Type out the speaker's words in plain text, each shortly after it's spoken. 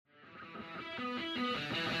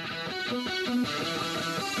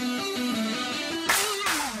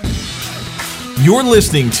You're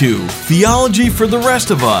listening to Theology for the Rest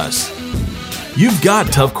of Us. You've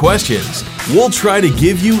got tough questions. We'll try to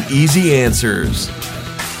give you easy answers.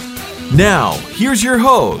 Now, here's your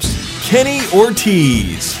host, Kenny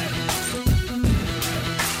Ortiz.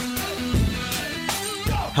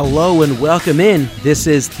 Hello and welcome in. This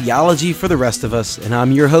is Theology for the Rest of Us, and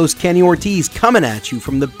I'm your host, Kenny Ortiz, coming at you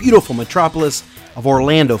from the beautiful metropolis of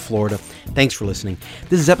Orlando, Florida. Thanks for listening.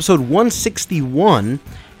 This is episode 161,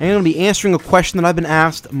 and I'm going to be answering a question that I've been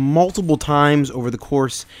asked multiple times over the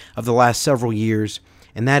course of the last several years,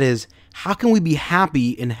 and that is, how can we be happy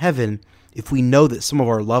in heaven if we know that some of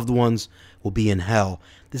our loved ones will be in hell?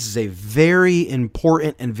 This is a very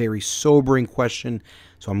important and very sobering question,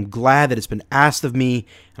 so I'm glad that it's been asked of me,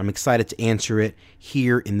 and I'm excited to answer it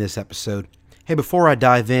here in this episode. Hey, before I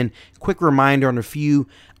dive in, quick reminder on a few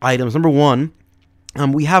items. Number one,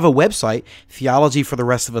 we have a website,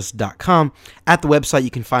 theologyfortherestofus.com. At the website, you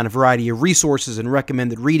can find a variety of resources and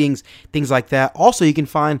recommended readings, things like that. Also, you can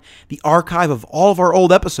find the archive of all of our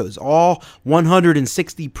old episodes. All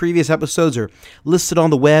 160 previous episodes are listed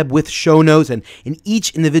on the web with show notes, and in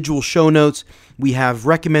each individual show notes, we have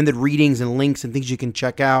recommended readings and links and things you can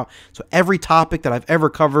check out. So every topic that I've ever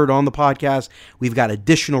covered on the podcast, we've got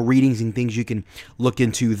additional readings and things you can look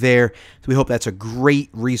into there. So we hope that's a great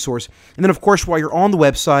resource. And then, of course, while you're on the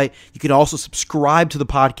website, you can also subscribe to the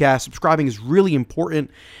podcast. Subscribing is really important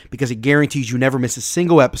because it guarantees you never miss a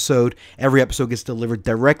single episode. Every episode gets delivered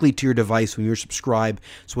directly to your device when you're subscribed.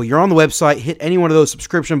 So while you're on the website, hit any one of those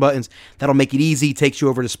subscription buttons. That'll make it easy. It takes you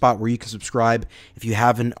over to the spot where you can subscribe if you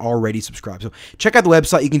haven't already subscribed. So check out the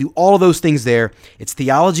website. You can do all of those things there. It's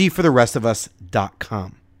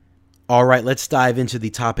theologyfortherestofus.com. All right, let's dive into the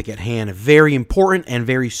topic at hand. A very important and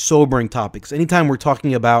very sobering topic. So anytime we're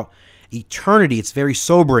talking about eternity, it's very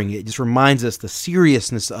sobering. It just reminds us the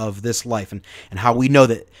seriousness of this life and how we know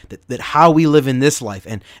that how we live in this life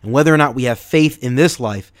and whether or not we have faith in this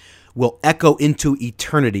life will echo into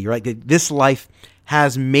eternity, right? This life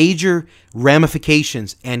has major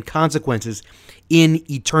ramifications and consequences in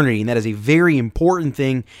eternity, and that is a very important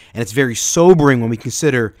thing, and it's very sobering when we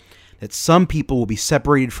consider that some people will be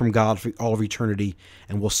separated from God for all of eternity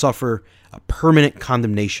and will suffer a permanent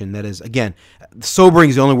condemnation. That is, again, sobering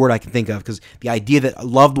is the only word I can think of, because the idea that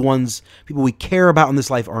loved ones, people we care about in this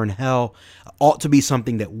life, are in hell ought to be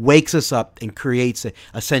something that wakes us up and creates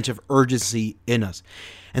a sense of urgency in us.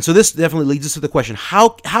 And so this definitely leads us to the question,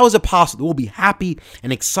 how is it possible we'll be happy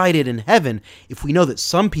and excited in heaven if we know that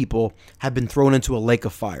some people have been thrown into a lake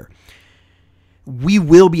of fire? We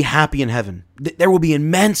will be happy in heaven. There will be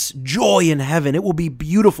immense joy in heaven. It will be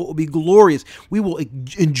beautiful. It will be glorious. We will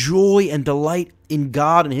enjoy and delight in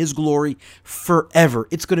God and His glory forever.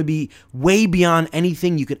 It's going to be way beyond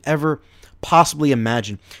anything you could ever possibly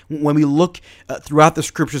imagine. When we look throughout the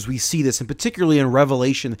scriptures, we see this, and particularly in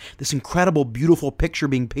Revelation, this incredible, beautiful picture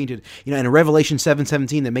being painted. In Revelation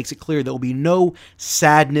 7:17, that makes it clear there will be no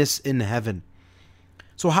sadness in heaven.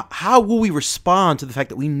 So how will we respond to the fact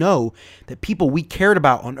that we know that people we cared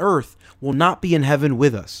about on earth will not be in heaven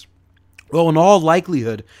with us? Well, in all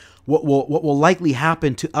likelihood, what will likely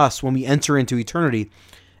happen to us when we enter into eternity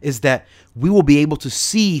is that we will be able to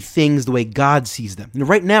see things the way God sees them.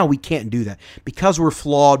 Right now, we can't do that because we're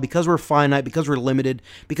flawed, because we're finite, because we're limited,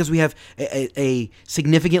 because we have a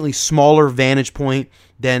significantly smaller vantage point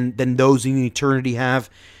than those in eternity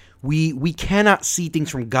have. We cannot see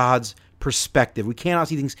things from God's perspective. We cannot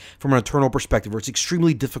see things from an eternal perspective, where it's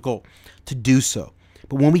extremely difficult to do so.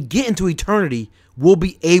 But when we get into eternity, we'll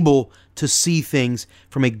be able to see things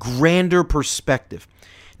from a grander perspective.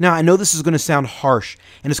 Now, I know this is going to sound harsh,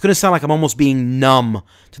 and it's going to sound like I'm almost being numb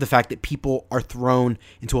to the fact that people are thrown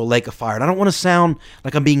into a lake of fire. And I don't want to sound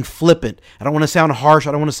like I'm being flippant. I don't want to sound harsh.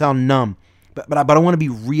 I don't want to sound numb. But I want to be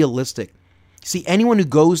realistic. See, anyone who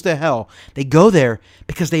goes to hell, they go there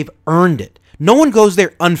because they've earned it. No one goes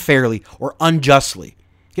there unfairly or unjustly.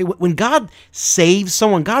 Okay, when God saves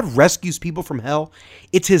someone, God rescues people from hell,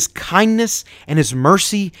 it's His kindness and His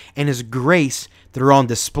mercy and His grace that are on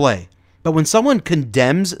display. But when someone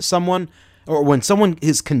condemns someone, or when someone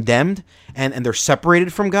is condemned and they're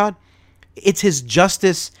separated from God, it's His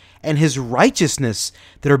justice and His righteousness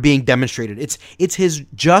that are being demonstrated. It's His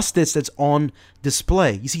justice that's on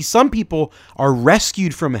display. You see, some people are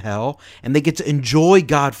rescued from hell and they get to enjoy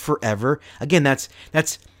God forever. Again, that's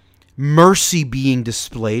mercy being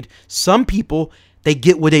displayed. Some people, they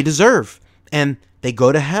get what they deserve and they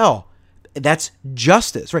go to hell. That's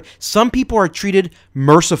justice, right? Some people are treated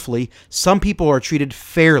mercifully. Some people are treated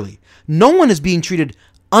fairly. No one is being treated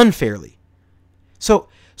unfairly. So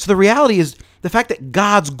the reality is the fact that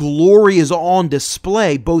God's glory is on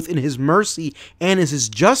display, both in His mercy and in His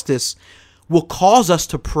justice, will cause us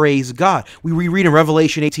to praise God. We reread in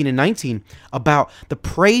Revelation 18 and 19 about the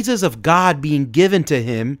praises of God being given to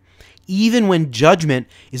him even when judgment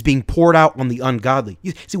is being poured out on the ungodly.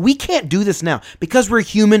 You see, we can't do this now because we're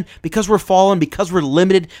human, because we're fallen, because we're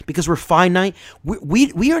limited, because we're finite.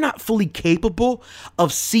 We are not fully capable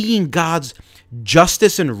of seeing God's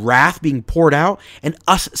justice and wrath being poured out and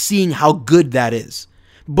us seeing how good that is.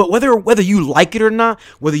 But whether you like it or not,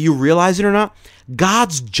 whether you realize it or not,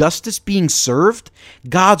 God's justice being served,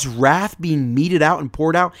 God's wrath being meted out and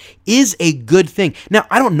poured out is a good thing. Now,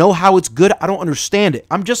 I don't know how it's good. I don't understand it.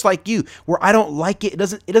 I'm just like you, where I don't like it.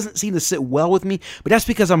 It doesn't seem to sit well with me, but that's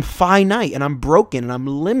because I'm finite and I'm broken and I'm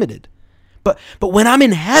limited. But when I'm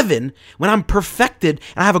in heaven, when I'm perfected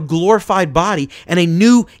and I have a glorified body and a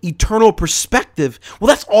new eternal perspective, well,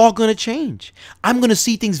 that's all going to change. I'm going to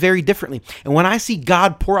see things very differently. And when I see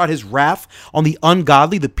God pour out his wrath on the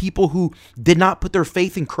ungodly, the people who did not put their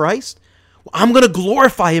faith in Christ, well, I'm going to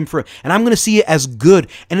glorify him for it. And I'm going to see it as good.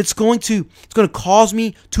 And it's going to cause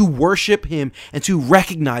me to worship him and to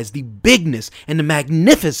recognize the bigness and the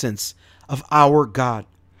magnificence of our God.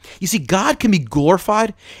 You see, God can be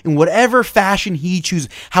glorified in whatever fashion he chooses.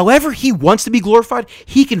 However he wants to be glorified,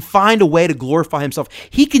 he can find a way to glorify himself.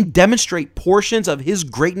 He can demonstrate portions of his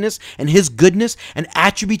greatness and his goodness and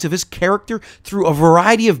attributes of his character through a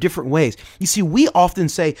variety of different ways. You see, we often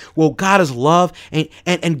say, well, God is love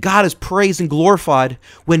and God is praised and glorified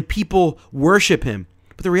when people worship him.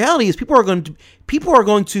 But the reality is people are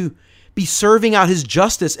going to be serving out his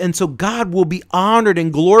justice, and so God will be honored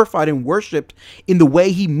and glorified and worshiped in the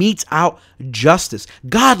way he metes out justice.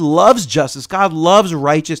 God loves justice. God loves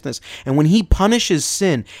righteousness. And when he punishes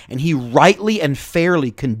sin and he rightly and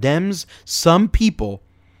fairly condemns some people,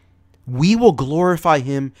 we will glorify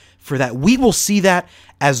him for that. We will see that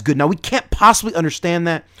as good. Now, we can't possibly understand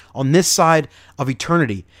that on this side of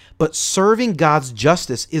eternity, but serving God's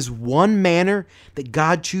justice is one manner that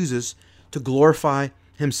God chooses to glorify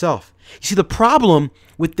himself. You see, the problem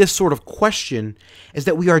with this sort of question is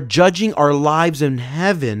that we are judging our lives in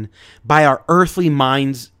heaven by our earthly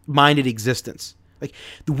minded existence. Like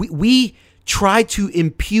we try to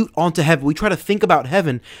impute onto heaven. We try to think about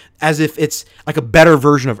heaven as if it's like a better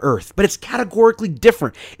version of earth, but it's categorically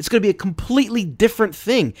different. It's going to be a completely different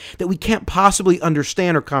thing that we can't possibly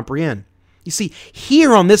understand or comprehend. You see,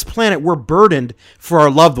 here on this planet, we're burdened for our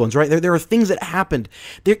loved ones, right? There are things that happened.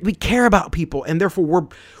 We care about people, and therefore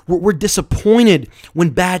we're disappointed when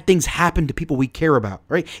bad things happen to people we care about,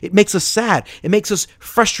 right? It makes us sad. It makes us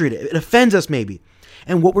frustrated. It offends us maybe.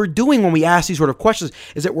 And what we're doing when we ask these sort of questions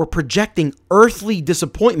is that we're projecting earthly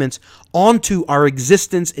disappointments onto our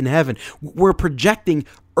existence in heaven. We're projecting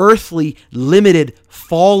earthly, limited,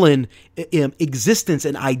 fallen existence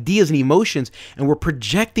and ideas and emotions, and we're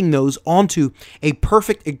projecting those onto a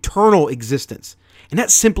perfect, eternal existence. And that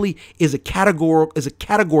simply is a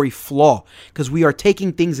category flaw, because we are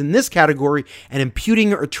taking things in this category and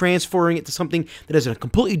imputing or transferring it to something that is in a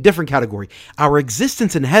completely different category. Our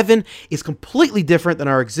existence in heaven is completely different than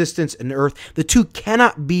our existence in earth. The two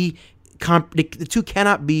cannot be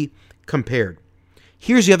compared.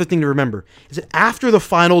 Here's the other thing to remember, is that after the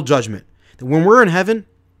final judgment, that when we're in heaven,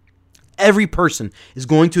 every person is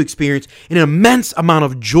going to experience an immense amount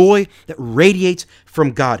of joy that radiates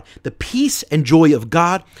from God. The peace and joy of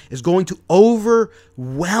God is going to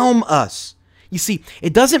overwhelm us. You see,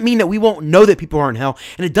 it doesn't mean that we won't know that people are in hell,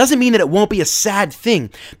 and it doesn't mean that it won't be a sad thing,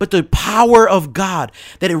 but the power of God,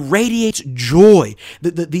 that it radiates joy,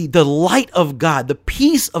 the light of God, the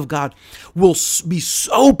peace of God will be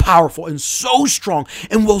so powerful and so strong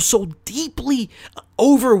and will so deeply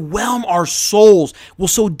overwhelm our souls, will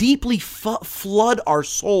so deeply flood our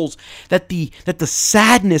souls that the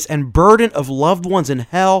sadness and burden of loved ones in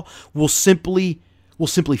hell will simply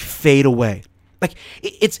fade away. Like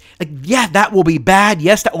it's like, yeah, that will be bad.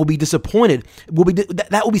 Yes, that will be disappointed.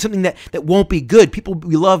 That will be something that won't be good. People,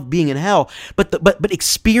 we love being in hell, but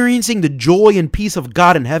experiencing the joy and peace of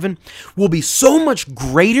God in heaven will be so much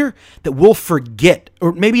greater that we'll forget,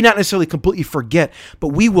 or maybe not necessarily completely forget, but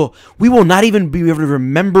we will not even be able to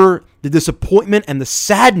remember the disappointment and the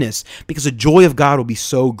sadness, because the joy of God will be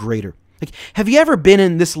so greater. Like, have you ever been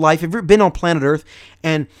in this life, have you ever been on planet Earth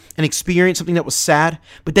and experienced something that was sad,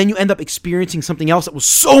 but then you end up experiencing something else that was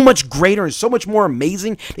so much greater and so much more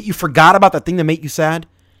amazing that you forgot about that thing that made you sad?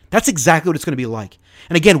 That's exactly what it's going to be like.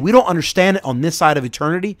 And again, we don't understand it on this side of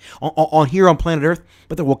eternity, on here on planet Earth,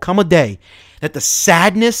 but there will come a day that the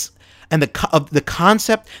sadness and the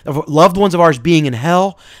concept of loved ones of ours being in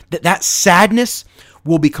hell, that sadness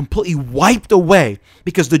will be completely wiped away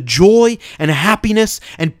because the joy and happiness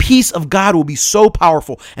and peace of God will be so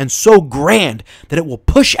powerful and so grand that it will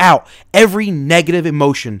push out every negative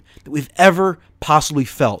emotion that we've ever possibly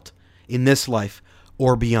felt in this life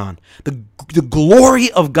or beyond. The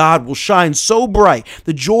glory of God will shine so bright.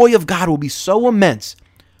 The joy of God will be so immense.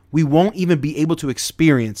 We won't even be able to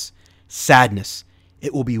experience sadness.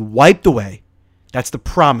 It will be wiped away. That's the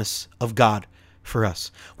promise of God for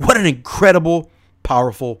us. What an incredible,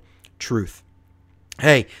 powerful truth.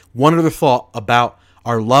 Hey, one other thought about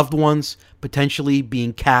our loved ones potentially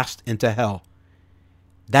being cast into hell.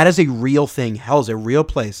 That is a real thing. Hell is a real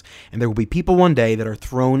place. And there will be people one day that are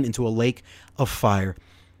thrown into a lake of fire.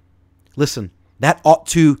 Listen, that ought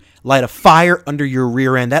to light a fire under your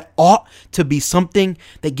rear end. That ought to be something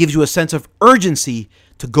that gives you a sense of urgency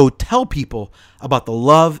to go tell people about the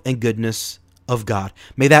love and goodness of God.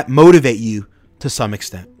 May that motivate you to some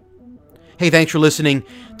extent. Hey, thanks for listening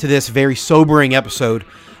to this very sobering episode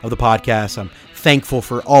of the podcast. I'm thankful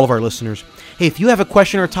for all of our listeners. Hey, if you have a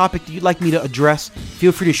question or a topic that you'd like me to address,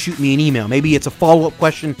 feel free to shoot me an email. Maybe it's a follow-up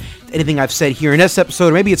question to anything I've said here in this episode,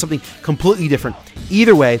 or maybe it's something completely different.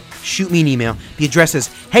 Either way, shoot me an email. The address is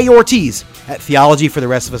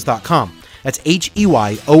heyortiz@theologyfortherestofus.com. That's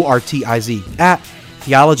HEYORTIZ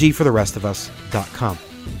 @theologyfortherestofus.com.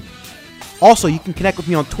 Also, you can connect with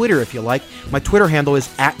me on Twitter if you like. My Twitter handle is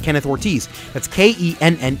 @KennethOrtiz. That's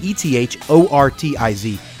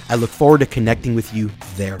KENNETHORTIZ. I look forward to connecting with you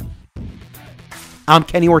there. I'm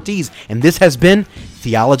Kenny Ortiz, and this has been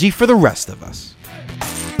Theology for the Rest of Us.